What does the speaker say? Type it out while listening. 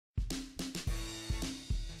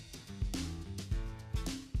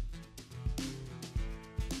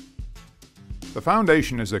The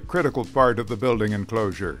foundation is a critical part of the building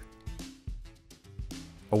enclosure.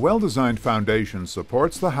 A well-designed foundation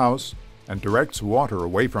supports the house and directs water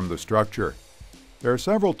away from the structure. There are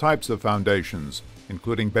several types of foundations,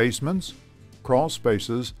 including basements, crawl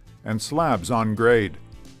spaces, and slabs-on-grade.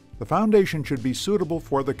 The foundation should be suitable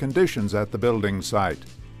for the conditions at the building site.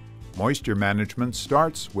 Moisture management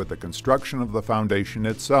starts with the construction of the foundation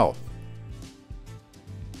itself.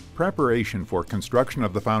 Preparation for construction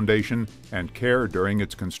of the foundation and care during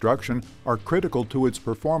its construction are critical to its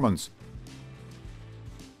performance.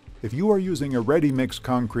 If you are using a ready-mix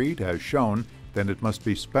concrete as shown, then it must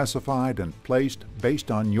be specified and placed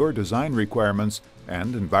based on your design requirements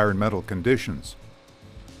and environmental conditions.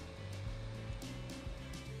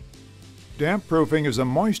 Damp proofing is a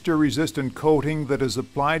moisture-resistant coating that is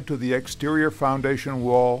applied to the exterior foundation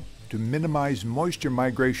wall to minimize moisture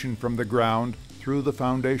migration from the ground through the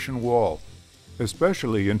foundation wall,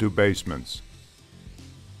 especially into basements.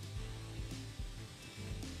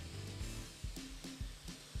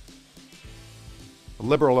 A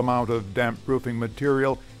liberal amount of damp-proofing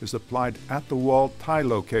material is applied at the wall tie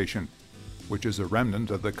location, which is a remnant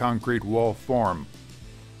of the concrete wall form.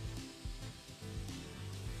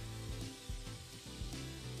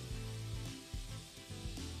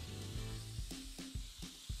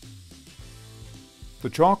 The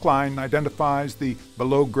chalk line identifies the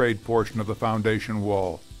below-grade portion of the foundation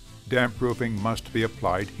wall. Damp-proofing must be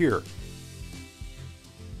applied here.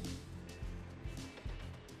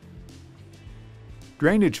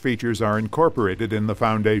 Drainage features are incorporated in the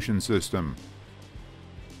foundation system.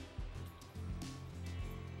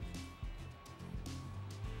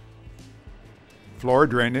 Floor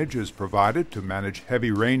drainage is provided to manage heavy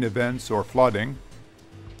rain events or flooding.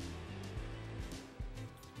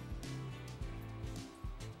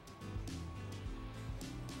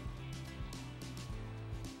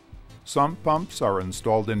 Sump pumps are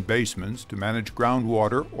installed in basements to manage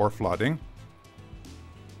groundwater or flooding.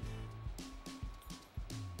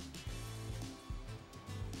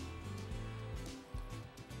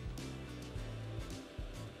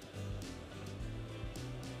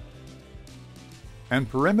 And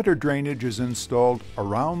perimeter drainage is installed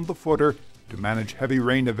around the footer to manage heavy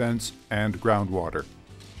rain events and groundwater.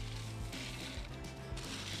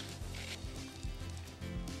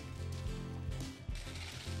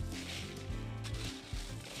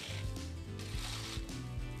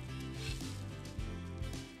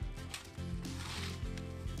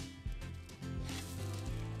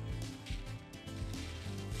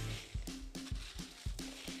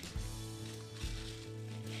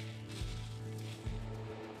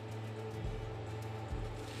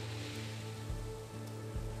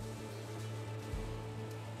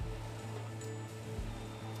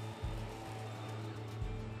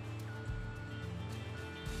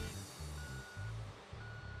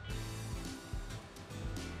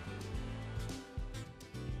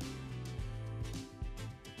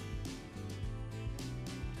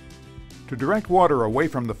 To direct water away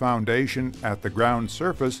from the foundation at the ground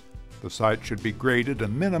surface, the site should be graded a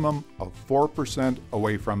minimum of 4%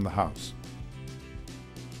 away from the house.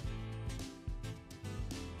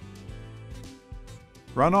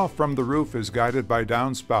 Runoff from the roof is guided by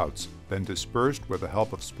downspouts, then dispersed with the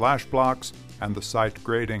help of splash blocks and the site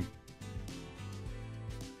grading.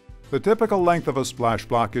 The typical length of a splash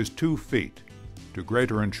block is 2 feet. To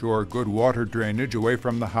greater ensure good water drainage away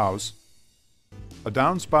from the house, a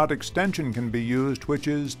downspout extension can be used, which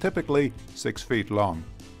is typically 6 feet long.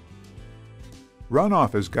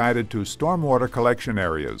 Runoff is guided to stormwater collection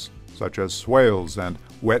areas, such as swales and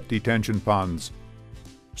wet detention ponds.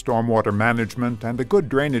 Stormwater management and a good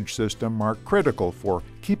drainage system are critical for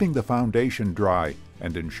keeping the foundation dry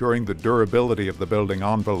and ensuring the durability of the building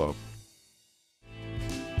envelope.